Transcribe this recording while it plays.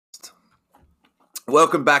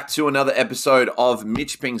Welcome back to another episode of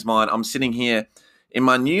Mitch Ping's Mind. I'm sitting here in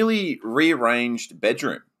my newly rearranged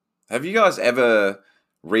bedroom. Have you guys ever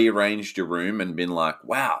rearranged your room and been like,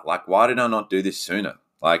 wow, like, why did I not do this sooner?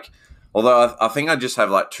 Although I think I just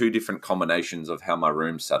have like two different combinations of how my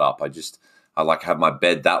room's set up. I like have my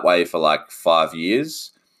bed that way for like 5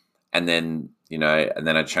 years, and then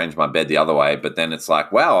I change my bed the other way. But then it's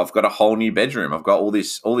like, wow, I've got a whole new bedroom. I've got all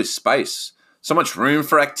this space, so much room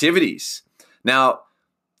for activities. Now,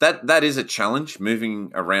 that is a challenge,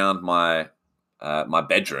 moving around my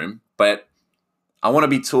bedroom, but I want to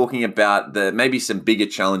be talking about maybe some bigger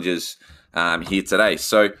challenges here today.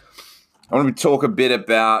 So I want to talk a bit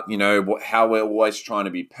about how we're always trying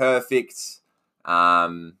to be perfect,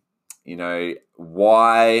 why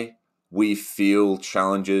we feel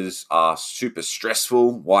challenges are super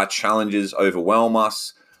stressful, why challenges overwhelm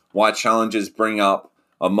us, why challenges bring up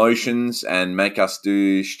emotions and make us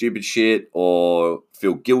do stupid shit or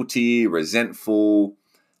feel guilty, resentful,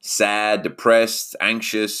 sad, depressed,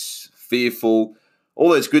 anxious, fearful, all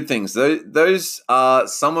those good things. Those are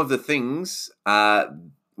some of the things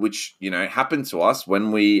which happen to us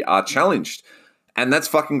when we are challenged. And that's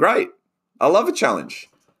fucking great. I love a challenge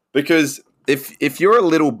because if you're a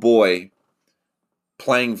little boy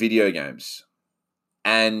playing video games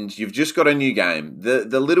and you've just got a new game,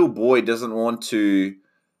 the little boy doesn't want to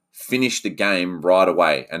finish the game right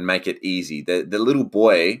away and make it easy. The little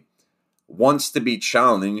boy wants to be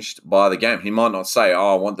challenged by the game. He might not say,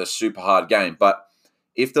 I want the super hard game. But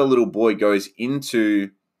if the little boy goes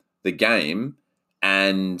into the game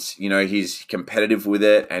and, he's competitive with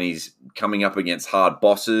it and he's coming up against hard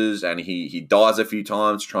bosses and he dies a few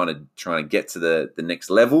times trying to get to the next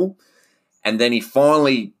level, and then he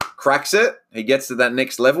finally cracks it, he gets to that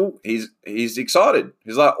next level, he's excited.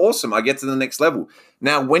 He's like, awesome, I get to the next level.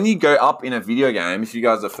 Now, when you go up in a video game, if you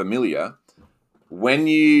guys are familiar, when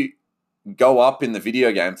you go up in the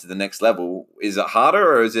video game to the next level, is it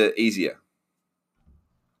harder or is it easier?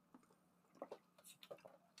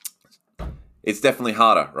 It's definitely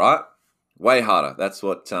harder, right? Way harder. That's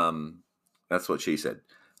what she said.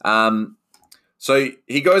 So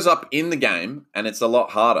he goes up in the game and it's a lot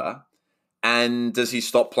harder. And does he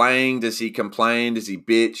stop playing? Does he complain? Does he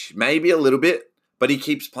bitch? Maybe a little bit, but he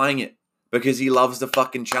keeps playing it because he loves the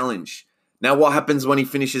fucking challenge. Now, what happens when he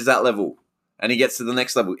finishes that level and he gets to the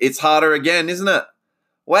next level? It's harder again, isn't it?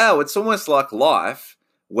 Wow, it's almost like life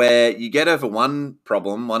where you get over one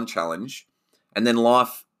problem, one challenge, and then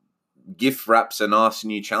life gift wraps a nice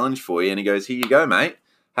new challenge for you and he goes, here you go, mate.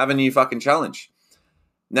 Have a new fucking challenge.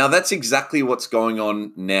 Now, that's exactly what's going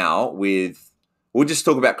on now with... We'll just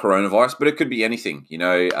talk about coronavirus, but it could be anything,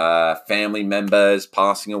 family members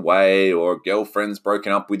passing away or girlfriend's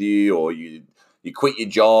broken up with you or you quit your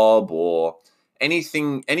job or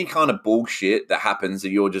anything, any kind of bullshit that happens that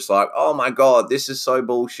you're just like, oh my God, this is so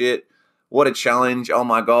bullshit. What a challenge. Oh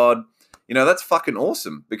my God. That's fucking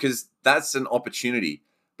awesome because that's an opportunity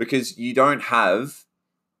because you don't have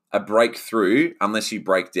a breakthrough unless you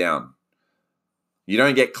break down. You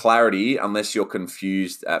don't get clarity unless you're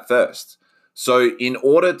confused at first. So in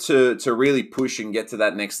order to really push and get to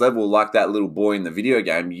that next level, like that little boy in the video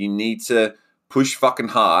game, you need to push fucking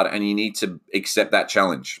hard and you need to accept that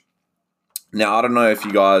challenge. Now, I don't know if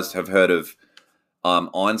you guys have heard of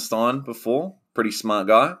Einstein before. Pretty smart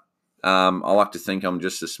guy. I like to think I'm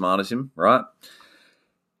just as smart as him, right?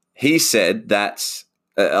 He said that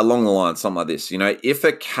along the line, something like this, if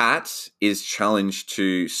a cat is challenged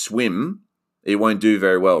to swim, it won't do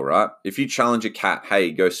very well, right? If you challenge a cat,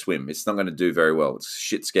 hey, go swim, it's not going to do very well. It's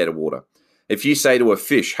shit scared of water. If you say to a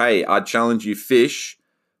fish, hey, I challenge you, fish,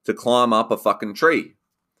 to climb up a fucking tree,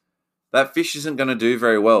 that fish isn't going to do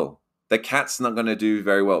very well. The cat's not going to do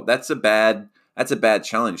very well. That's a bad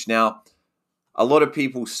challenge. Now, a lot of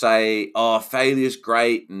people say, oh, failure's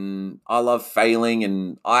great and I love failing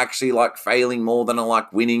and I actually like failing more than I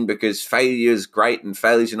like winning because failure is great and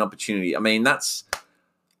failure's an opportunity.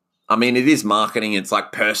 It is marketing. It's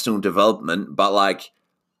like personal development, but like,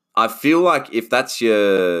 I feel like if that's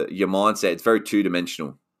your mindset, it's very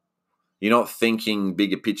two-dimensional. You're not thinking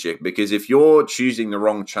bigger picture because if you're choosing the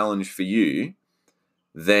wrong challenge for you,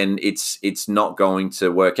 then it's not going to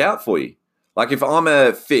work out for you. Like if I'm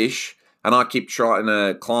a fish and I keep trying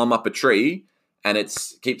to climb up a tree and it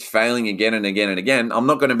keeps failing again and again and again, I'm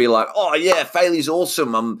not going to be like, oh yeah, failure's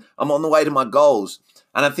awesome. I'm on the way to my goals.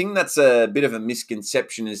 And I think that's a bit of a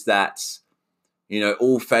misconception is that,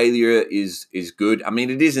 all failure is good.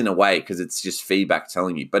 It is in a way because it's just feedback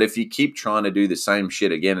telling you. But if you keep trying to do the same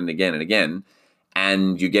shit again and again and again,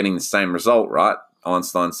 and you're getting the same result, right?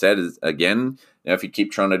 Einstein said, again, if you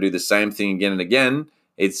keep trying to do the same thing again and again,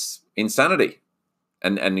 it's insanity.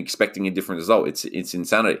 and expecting a different result. It's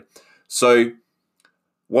insanity. So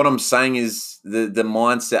what I'm saying is the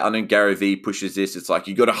mindset. I know Gary Vee pushes this. It's like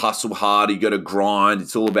you got to hustle hard, you got to grind.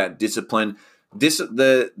 It's all about discipline.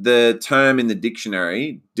 The term in the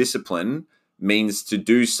dictionary, discipline, means to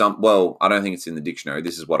do some. Well, I don't think it's in the dictionary.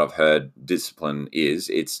 This is what I've heard. Discipline is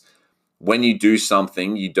it's when you do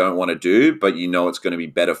something you don't want to do, but you know it's going to be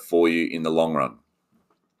better for you in the long run.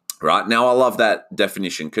 Right? Now, I love that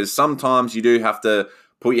definition because sometimes you do have to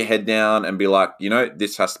put your head down and be like,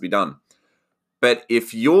 this has to be done. But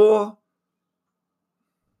if your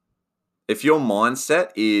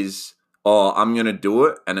mindset is, oh, I'm going to do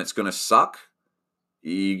it and it's going to suck,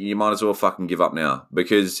 you might as well fucking give up now,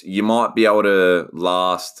 because you might be able to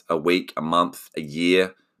last a week, a month, a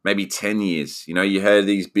year, maybe 10 years. You heard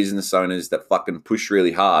these business owners that fucking push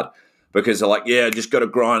really hard because they're like, yeah, just got to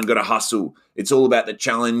grind, got to hustle. It's all about the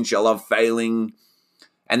challenge. I love failing.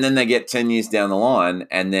 And then they get 10 years down the line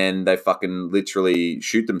and then they fucking literally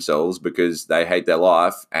shoot themselves because they hate their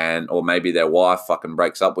life, or maybe their wife fucking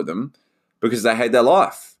breaks up with them because they hate their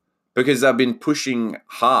life, because they've been pushing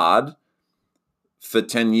hard for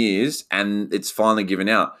 10 years and it's finally given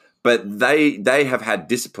out. But they have had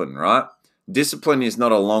discipline, right? Discipline is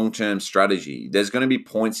not a long-term strategy. There's going to be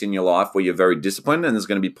points in your life where you're very disciplined and there's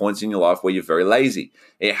going to be points in your life where you're very lazy.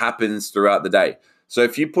 It happens throughout the day. So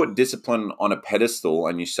if you put discipline on a pedestal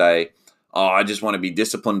and you say, oh, I just want to be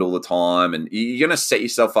disciplined all the time, and you're going to set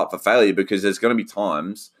yourself up for failure because there's going to be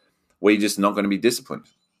times where you're just not going to be disciplined.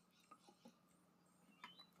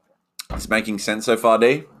 It's making sense so far,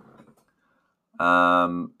 D?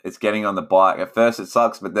 It's getting on the bike. At first it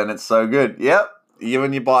sucks, but then it's so good. Yep. You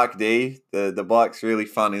and your bike, D. The bike's really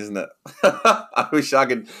fun, isn't it? I wish I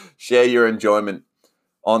could share your enjoyment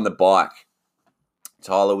on the bike.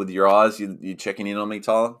 Tyler, with your eyes, you checking in on me,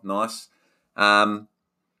 Tyler? Nice.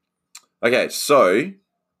 Okay, so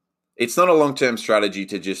it's not a long-term strategy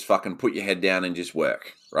to just fucking put your head down and just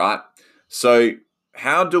work, right? So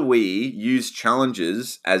how do we use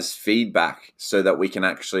challenges as feedback so that we can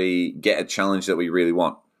actually get a challenge that we really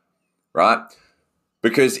want, right?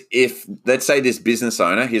 Because if, let's say this business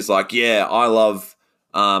owner, he's like, yeah, I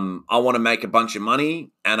want to make a bunch of money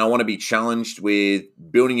and I want to be challenged with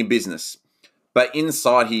building a business. But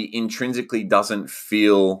inside, he intrinsically doesn't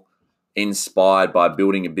feel inspired by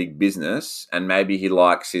building a big business. And maybe he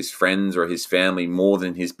likes his friends or his family more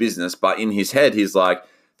than his business. But in his head, he's like,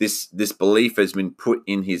 this belief has been put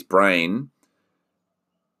in his brain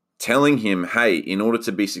telling him, hey, in order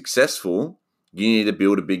to be successful, you need to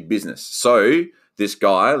build a big business. So this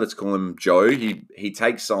guy, let's call him Joe, he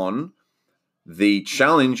takes on the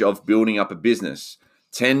challenge of building up a business.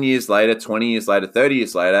 10 years later, 20 years later, 30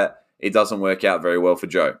 years later, it doesn't work out very well for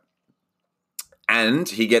Joe. And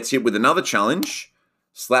he gets hit with another challenge,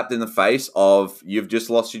 slapped in the face of, you've just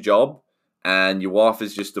lost your job and your wife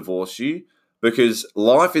has just divorced you, because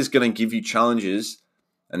life is going to give you challenges,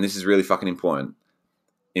 and this is really fucking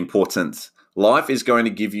important. Life is going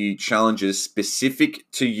to give you challenges specific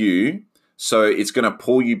to you, so it's going to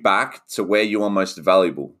pull you back to where you are most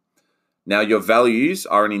valuable. Now, your values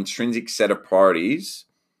are an intrinsic set of priorities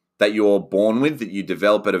that you're born with, that you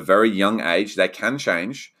develop at a very young age. They can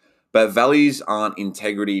change, but values aren't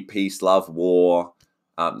integrity, peace, love,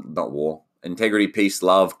 integrity, peace,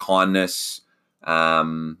 love, kindness.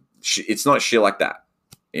 It's not shit like that.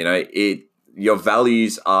 Your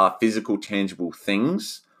values are physical, tangible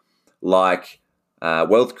things like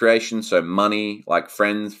wealth creation, so money, like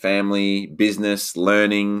friends, family, business,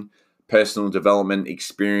 learning, personal development,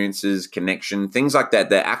 experiences, connection, things like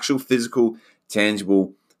that. They're actual physical,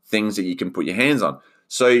 tangible things that you can put your hands on.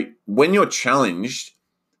 So when you're challenged,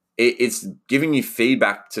 it's giving you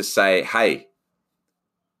feedback to say, hey,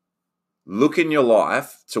 look in your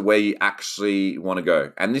life to where you actually want to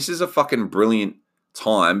go. And this is a fucking brilliant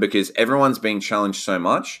time because everyone's being challenged so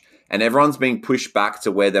much and everyone's being pushed back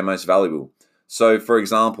to where they're most valuable. So, for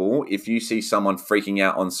example, if you see someone freaking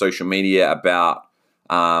out on social media about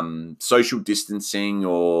social distancing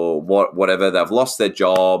or whatever, they've lost their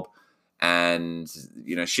job and,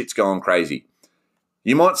 shit's going crazy.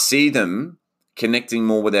 You might see them connecting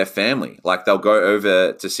more with their family. Like they'll go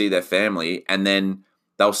over to see their family and then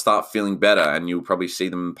they'll start feeling better, and you'll probably see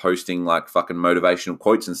them posting like fucking motivational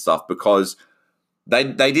quotes and stuff because they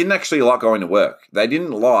didn't actually like going to work. They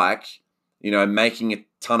didn't like, making a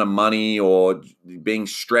ton of money or being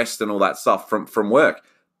stressed and all that stuff from work.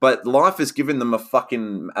 But life has given them a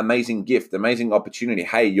fucking amazing gift, amazing opportunity.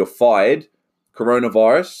 Hey, you're fired.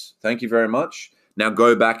 Coronavirus. Thank you very much. Now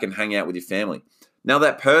go back and hang out with your family. Now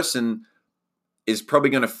that person is probably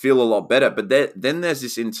going to feel a lot better. But then there's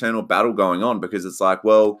this internal battle going on because it's like,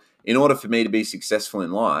 well, in order for me to be successful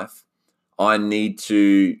in life, I need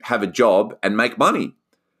to have a job and make money.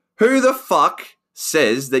 Who the fuck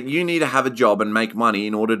says that you need to have a job and make money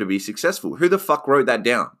in order to be successful? Who the fuck wrote that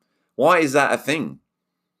down? Why is that a thing?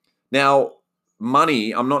 Now,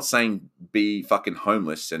 money, I'm not saying be fucking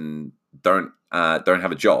homeless and don't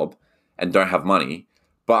have a job and don't have money,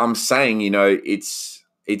 but I'm saying,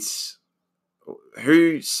 it's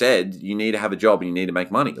who said you need to have a job and you need to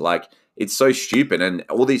make money? Like, it's so stupid. And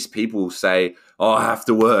all these people say, oh, I have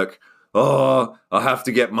to work. Oh, I have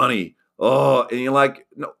to get money. Oh, and you're like,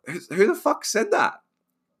 no, who the fuck said that?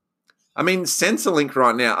 I mean, Centrelink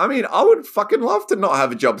right now. I mean, I would fucking love to not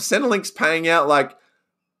have a job. Centrelink's paying out like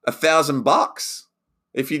 $1,000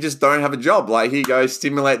 if you just don't have a job. Like, here you go,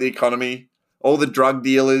 stimulate the economy. All the drug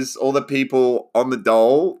dealers, all the people on the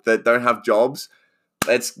dole that don't have jobs,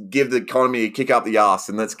 let's give the economy a kick up the ass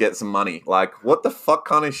and let's get some money. Like, what the fuck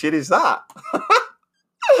kind of shit is that?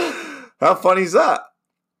 How funny is that?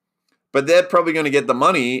 But they're probably going to get the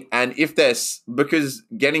money, and because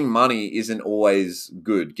getting money isn't always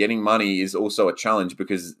good. Getting money is also a challenge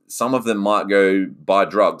because some of them might go buy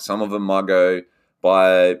drugs, some of them might go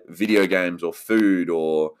buy video games or food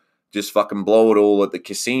or just fucking blow it all at the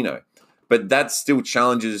casino. But that's still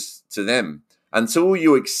challenges to them. Until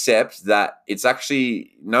you accept that it's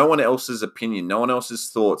actually no one else's opinion, no one else's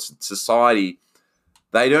thoughts, society,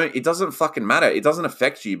 it doesn't fucking matter. It doesn't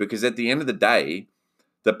affect you because at the end of the day,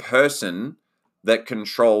 the person that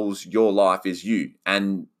controls your life is you,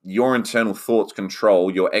 and your internal thoughts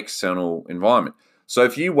control your external environment. So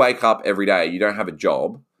if you wake up every day, you don't have a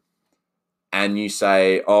job, and you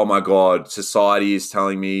say, oh my God, society is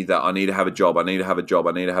telling me that I need to have a job, I need to have a job,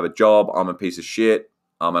 I need to have a job, I'm a piece of shit,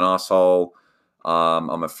 I'm an asshole, I'm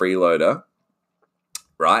a freeloader,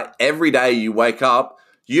 right? Every day you wake up,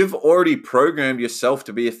 you've already programmed yourself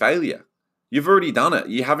to be a failure. You've already done it.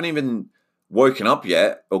 You haven't even woken up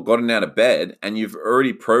yet or gotten out of bed, and you've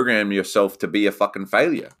already programmed yourself to be a fucking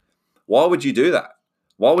failure. Why would you do that?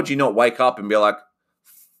 Why would you not wake up and be like,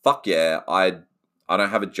 fuck yeah, I don't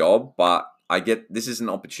have a job, but this is an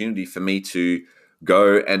opportunity for me to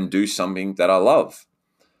go and do something that I love.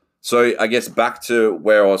 So I guess back to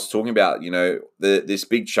where I was talking about, this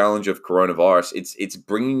big challenge of coronavirus, it's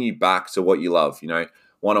bringing you back to what you love.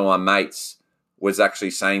 One of my mates was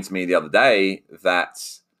actually saying to me the other day that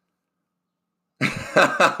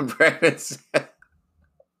Brandon said,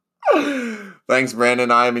 thanks,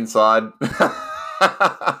 Brandon. I am inside.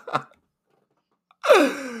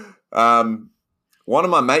 One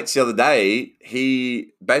of my mates the other day,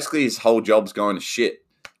 his whole job's going to shit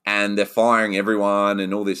and they're firing everyone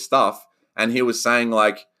and all this stuff. And he was saying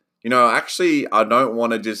like, actually, I don't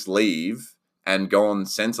want to just leave and go on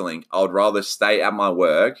Centrelink. I would rather stay at my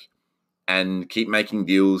work and keep making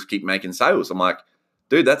deals, keep making sales. I'm like,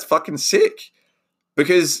 dude, that's fucking sick.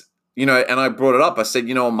 Because, and I brought it up. I said,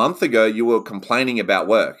 a month ago you were complaining about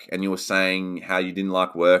work and you were saying how you didn't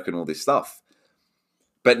like work and all this stuff.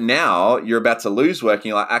 But now you're about to lose work and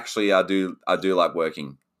you're like, actually, I do like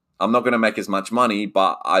working. I'm not going to make as much money,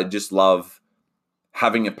 but I just love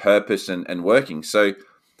having a purpose and working. So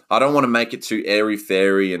I don't want to make it too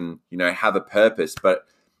airy-fairy and, have a purpose. But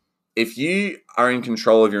if you are in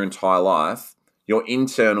control of your entire life, your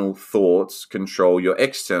internal thoughts control your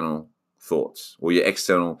external thoughts, or your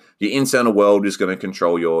internal world is going to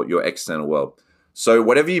control your external world. So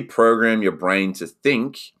whatever you program your brain to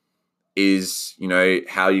think is,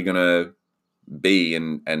 how you're going to be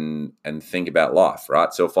and think about life,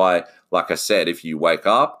 right? So if you wake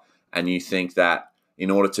up and you think that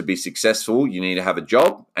in order to be successful, you need to have a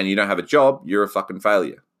job, and you don't have a job, you're a fucking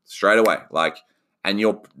failure straight away.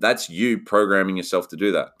 That's you programming yourself to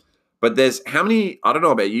do that. But I don't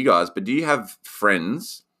know about you guys, but do you have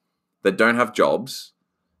friends that don't have jobs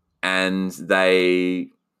and they're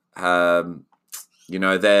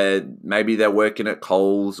working at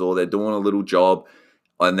Coles or they're doing a little job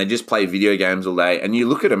and they just play video games all day, and you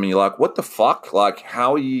look at them and you're like, what the fuck? Like,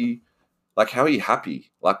 how are you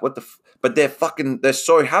happy? Like, but they're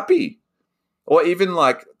so happy. Or even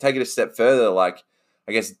take it a step further, I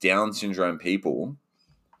guess Down syndrome people.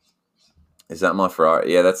 Is that my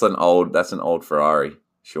Ferrari? Yeah, that's an old Ferrari,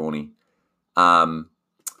 Shawnee.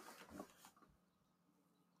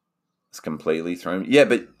 It's completely thrown. Yeah,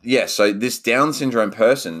 but yeah, so this Down syndrome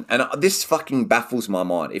person, and this fucking baffles my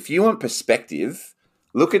mind. If you want perspective,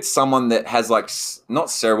 look at someone that has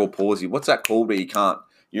not cerebral palsy. What's that called where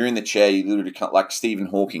you're in the chair, you literally can't, like Stephen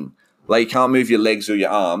Hawking. You can't move your legs or your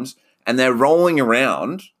arms, and they're rolling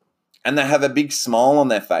around and they have a big smile on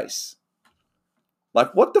their face.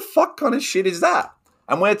 Like, what the fuck kind of shit is that?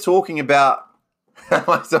 And we're talking about,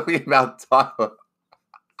 I'm talking about Tyler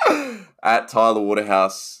at Tyler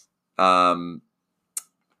Waterhouse. Fucking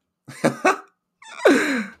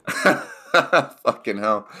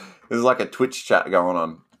hell. There's like a Twitch chat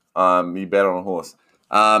going on. You bet on a horse.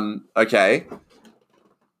 Okay.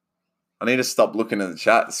 I need to stop looking at the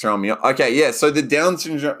chat. It's throwing me off. Okay, yeah. So the Down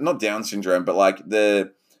syndrome, not Down syndrome, but like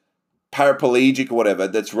the paraplegic or whatever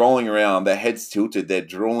that's rolling around, their head's tilted, they're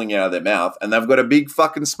drooling out of their mouth, and they've got a big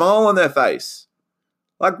fucking smile on their face.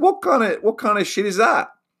 Like, what kind of shit is that?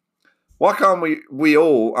 Why can't we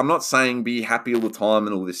all, I'm not saying be happy all the time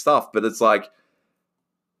and all this stuff, but it's like,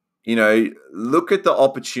 you know, look at the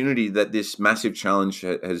opportunity that this massive challenge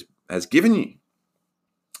has given you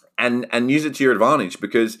and use it to your advantage,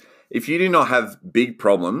 because if you do not have big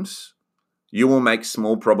problems, you will make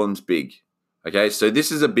small problems big. Okay, so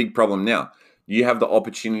this is a big problem now. You have the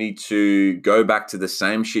opportunity to go back to the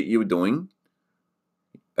same shit you were doing.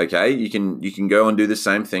 Okay, you can go and do the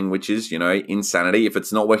same thing, which is, you know, insanity. If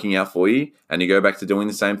it's not working out for you and you go back to doing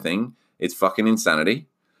the same thing, it's fucking insanity.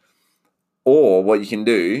 Or what you can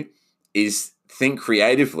do is think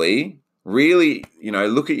creatively, really, you know,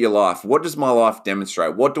 look at your life. What does my life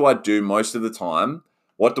demonstrate? What do I do most of the time?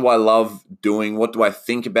 What do I love doing? What do I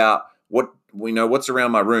think about? What's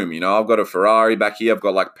around my room? You know, I've got a Ferrari back here. I've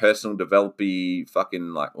got like personal developy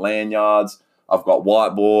fucking like lanyards. I've got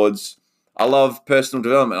whiteboards. I love personal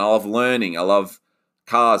development. I love learning. I love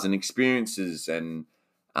cars and experiences and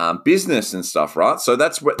business and stuff, right? So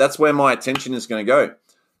that's where my attention is going to go,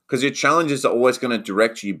 because your challenges are always going to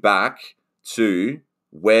direct you back to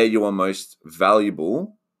where you are most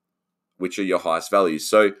valuable, which are your highest values.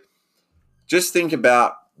 So just think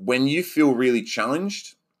about when you feel really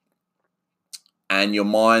challenged and your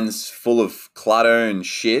mind's full of clutter and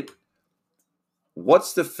shit,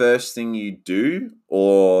 what's the first thing you do,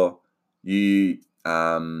 or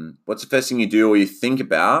what's the first thing you do or you think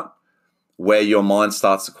about where your mind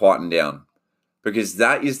starts to quieten down? Because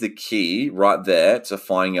that is the key right there to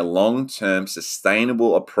finding a long-term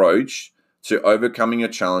sustainable approach to overcoming your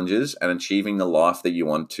challenges and achieving the life that you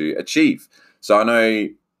want to achieve. So I know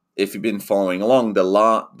if you've been following along,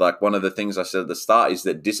 like one of the things I said at the start is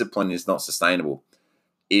that discipline is not sustainable.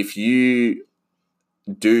 If you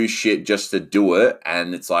do shit just to do it,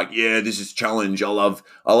 and it's like, yeah, this is challenge. I love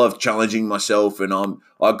challenging myself, and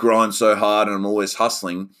I grind so hard, and I'm always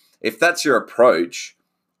hustling. If that's your approach,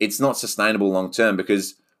 it's not sustainable long term,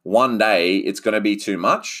 because one day it's going to be too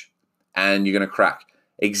much, and you're going to crack.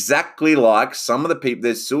 Exactly like some of the people,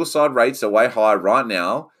 their suicide rates are way high right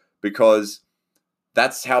now because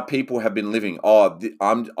that's how people have been living. In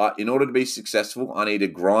order to be successful, I need to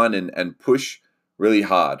grind and push really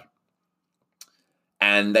hard.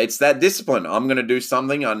 And it's that discipline. I'm going to do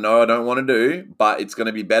something I know I don't want to do, but it's going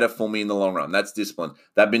to be better for me in the long run. That's discipline.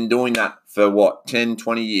 They've been doing that for 10,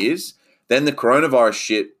 20 years. Then the coronavirus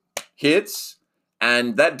shit hits,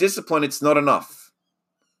 and that discipline, it's not enough.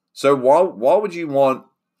 So why would you want,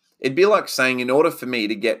 it'd be like saying, in order for me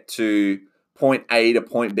to get to point A to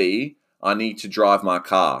point B, I need to drive my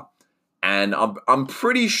car. And I'm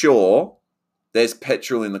pretty sure there's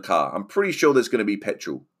petrol in the car. I'm pretty sure there's going to be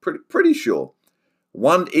petrol. Pretty sure.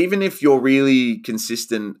 Even if you're really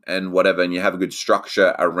consistent and whatever, and you have a good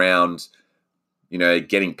structure around, you know,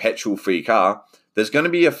 getting petrol for your car, there's going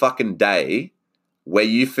to be a fucking day where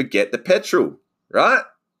you forget the petrol, right?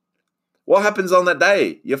 What happens on that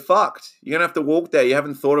day? You're fucked. You're going to have to walk there. You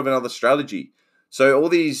haven't thought of another strategy. So all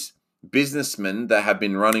these businessmen that have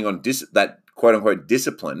been running on that quote-unquote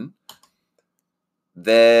discipline,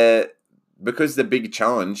 because the big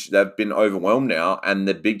challenge, they've been overwhelmed now, and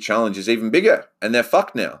the big challenge is even bigger, and they're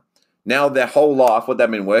fucked now. Now their whole life, what they've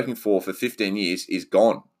been working for 15 years, is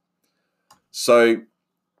gone. So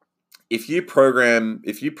if you program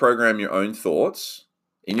your own thoughts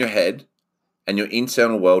in your head, and your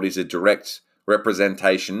internal world is a direct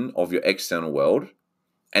representation of your external world,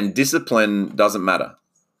 and discipline doesn't matter,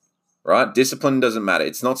 right? Discipline doesn't matter.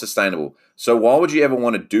 It's not sustainable. So why would you ever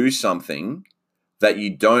want to do something that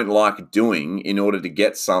you don't like doing in order to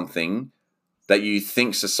get something that you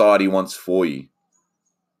think society wants for you?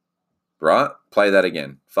 Right? Play that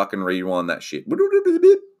again. Fucking rewind that shit.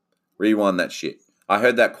 Rewind that shit. I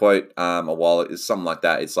heard that quote a while. It's something like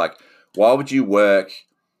that. It's like, why would you work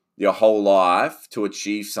your whole life to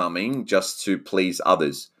achieve something just to please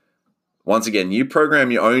others? Once again, you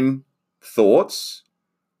program your own thoughts.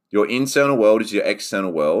 Your internal world is your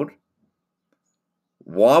external world.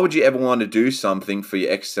 Why would you ever want to do something for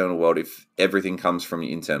your external world if everything comes from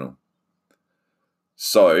your internal?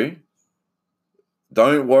 So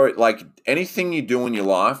don't worry. Like, anything you do in your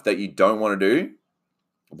life that you don't want to do,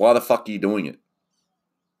 Why the fuck are you doing it?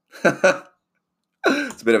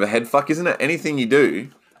 It's a bit of a head fuck, isn't it? Anything you do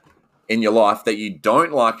in your life that you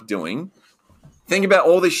don't like doing, think about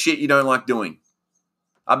all the shit you don't like doing.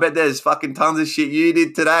 I bet there's fucking tons of shit you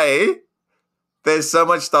did today. There's so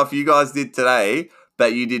much stuff you guys did today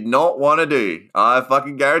that you did not want to do. I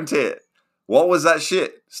fucking guarantee it. What was that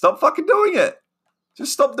shit? Stop fucking doing it.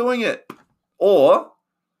 Just stop doing it. Or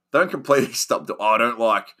don't completely stop. I don't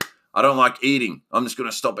like eating. I'm just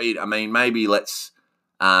gonna stop eating. I mean, maybe let's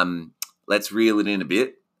reel it in a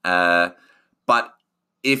bit. But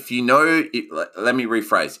if you know, let me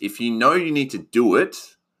rephrase. If you know you need to do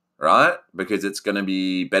it, right, because it's going to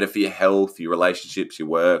be better for your health, your relationships, your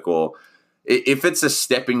work, or if it's a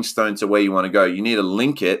stepping stone to where you want to go, you need to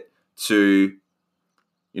link it to,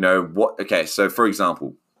 what. Okay, so for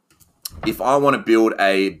example, if I want to build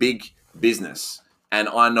a big business and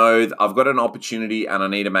I know that I've got an opportunity and I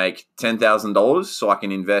need to make $10,000 so I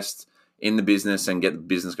can invest in the business and get the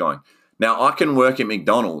business going. Now, I can work at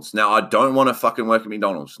McDonald's. Now, I don't want to fucking work at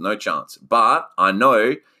McDonald's. No chance. But I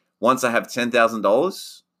know once I have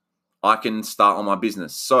 $10,000, I can start on my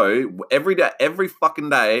business. So every day, every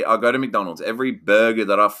fucking day, I go to McDonald's. Every burger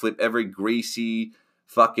that I flip, every greasy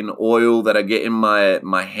fucking oil that I get in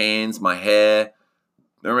my hands, my hair.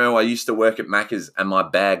 I remember I used to work at Macca's and my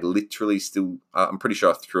bag literally still, I'm pretty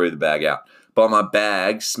sure I threw the bag out. But my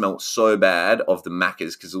bag smelled so bad of the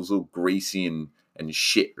Macca's because it was all greasy and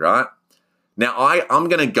shit, right? Now, I'm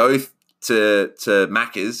going to go to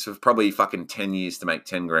Macca's for probably fucking 10 years to make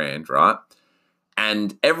 10 grand, right?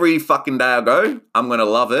 And every fucking day I go, I'm going to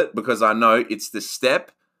love it because I know it's the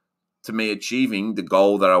step to me achieving the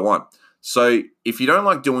goal that I want. So if you don't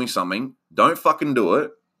like doing something, don't fucking do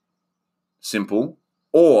it. Simple.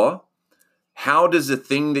 Or how does the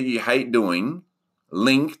thing that you hate doing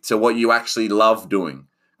link to what you actually love doing?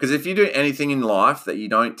 Because if you do anything in life that you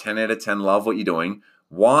don't 10 out of 10 love what you're doing,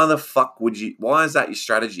 why the fuck why is that your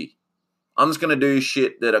strategy? I'm just going to do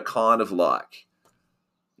shit that I kind of like.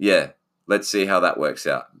 Yeah, let's see how that works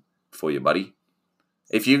out for you, buddy.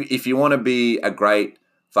 If you want to be a great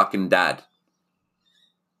fucking dad,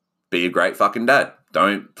 be a great fucking dad.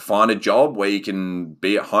 Don't find a job where you can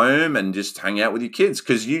be at home and just hang out with your kids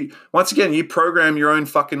because once again, you program your own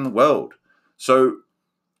fucking world. So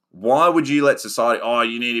why would you let society,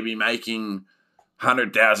 you need to be making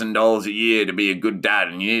 $100,000 a year to be a good dad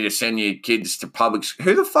and you need to send your kids to public school.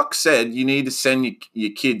 Who the fuck said you need to send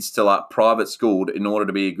your kids to like private school in order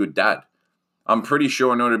to be a good dad? I'm pretty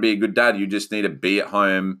sure in order to be a good dad, you just need to be at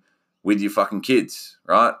home with your fucking kids,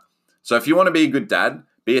 right? So if you want to be a good dad,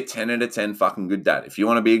 be a 10 out of 10 fucking good dad. If you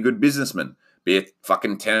want to be a good businessman, be a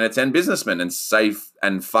fucking 10 out of 10 businessman and save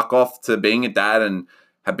and fuck off to being a dad and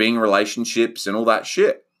being in relationships and all that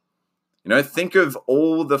shit. Think of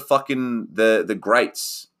all the fucking, the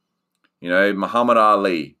greats. Muhammad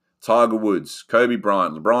Ali, Tiger Woods, Kobe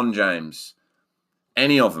Bryant, LeBron James,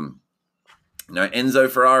 any of them. Enzo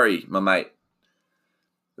Ferrari, my mate.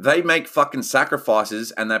 They make fucking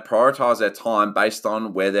sacrifices and they prioritize their time based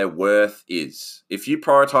on where their worth is. If you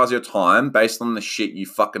prioritize your time based on the shit you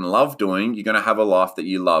fucking love doing, you're going to have a life that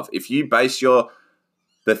you love. If you base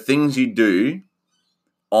the things you do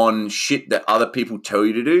on shit that other people tell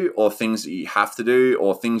you to do or things that you have to do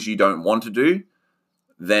or things you don't want to do,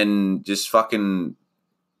 then just fucking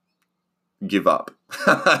give up.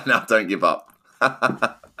 No, don't give up.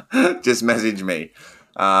 Just message me.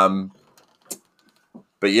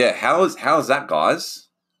 But yeah, how's that, guys?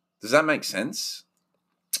 Does that make sense?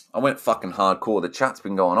 I went fucking hardcore. The chat's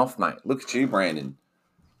been going off, mate. Look at you, Brandon.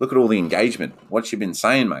 Look at all the engagement. What you been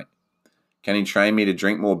saying, mate? Can you train me to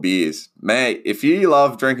drink more beers? Mate, if you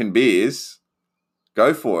love drinking beers,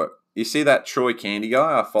 go for it. You see that Troy Candy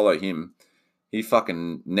guy? I follow him. He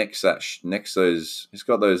fucking necks those. He's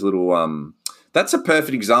got those little. That's a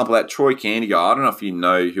perfect example. That Troy Candy guy. I don't know if you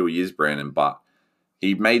know who he is, Brandon, but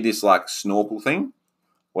he made this like snorkel thing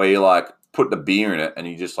where you like put the beer in it and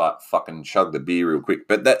you just like fucking chug the beer real quick.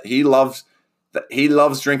 But he loves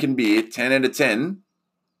drinking beer, 10 out of 10,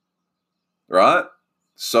 right?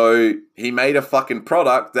 So he made a fucking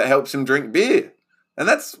product that helps him drink beer. And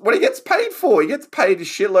that's what he gets paid for. He gets paid a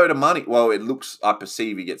shitload of money. Well, I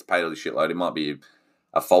perceive he gets paid a shitload. It might be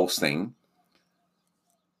a false thing.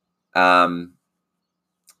 I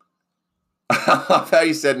love how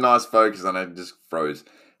you said nice focus and it just froze.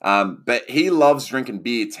 But he loves drinking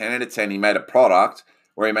beer, 10 out of 10. He made a product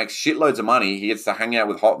where he makes shitloads of money. He gets to hang out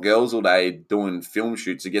with hot girls all day doing film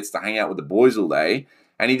shoots. He gets to hang out with the boys all day.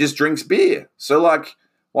 And he just drinks beer. So, like,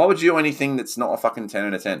 why would you do anything that's not a fucking 10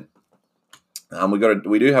 out of 10?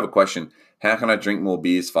 We do have a question. How can I drink more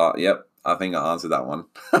beers fast? Yep, I think I answered that one.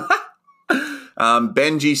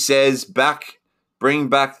 Benji says, bring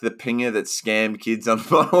back the pinger that scammed kids on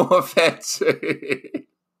Modern Warfare 2.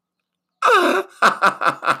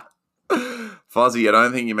 Fozzie, I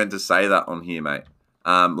don't think you meant to say that on here, mate.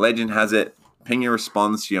 Legend has it, pinger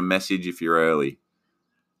responds to your message if you're early.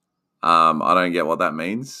 I don't get what that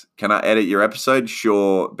means. Can I edit your episode?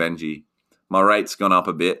 Sure, Benji. My rate's gone up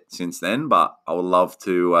a bit since then, but I would love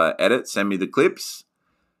to edit. Send me the clips.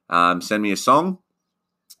 Send me a song.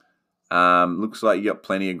 Looks like you got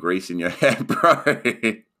plenty of grease in your hair, bro.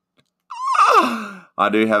 I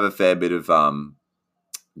do have a fair bit of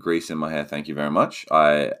grease in my hair. Thank you very much.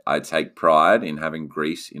 I take pride in having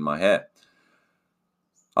grease in my hair.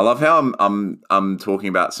 I love how I'm talking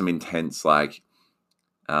about some intense like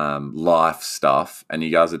life stuff, and you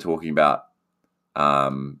guys are talking about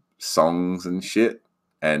songs and shit,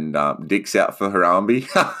 and Dick's out for Harambe.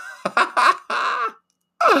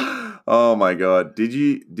 Oh my god! Did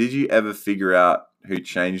you ever figure out who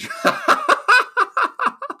changed?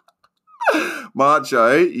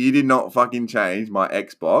 Macho, you did not fucking change my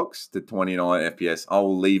Xbox to 29 FPS. I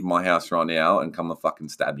will leave my house right now and come and fucking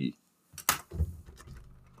stab you.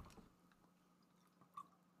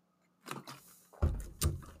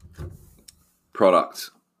 Product.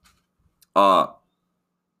 Are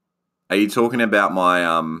you talking about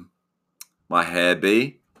my my hair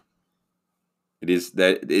bee? It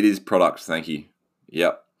is products, thank you.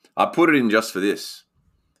 Yep. I put it in just for this.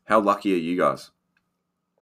 How lucky are you guys?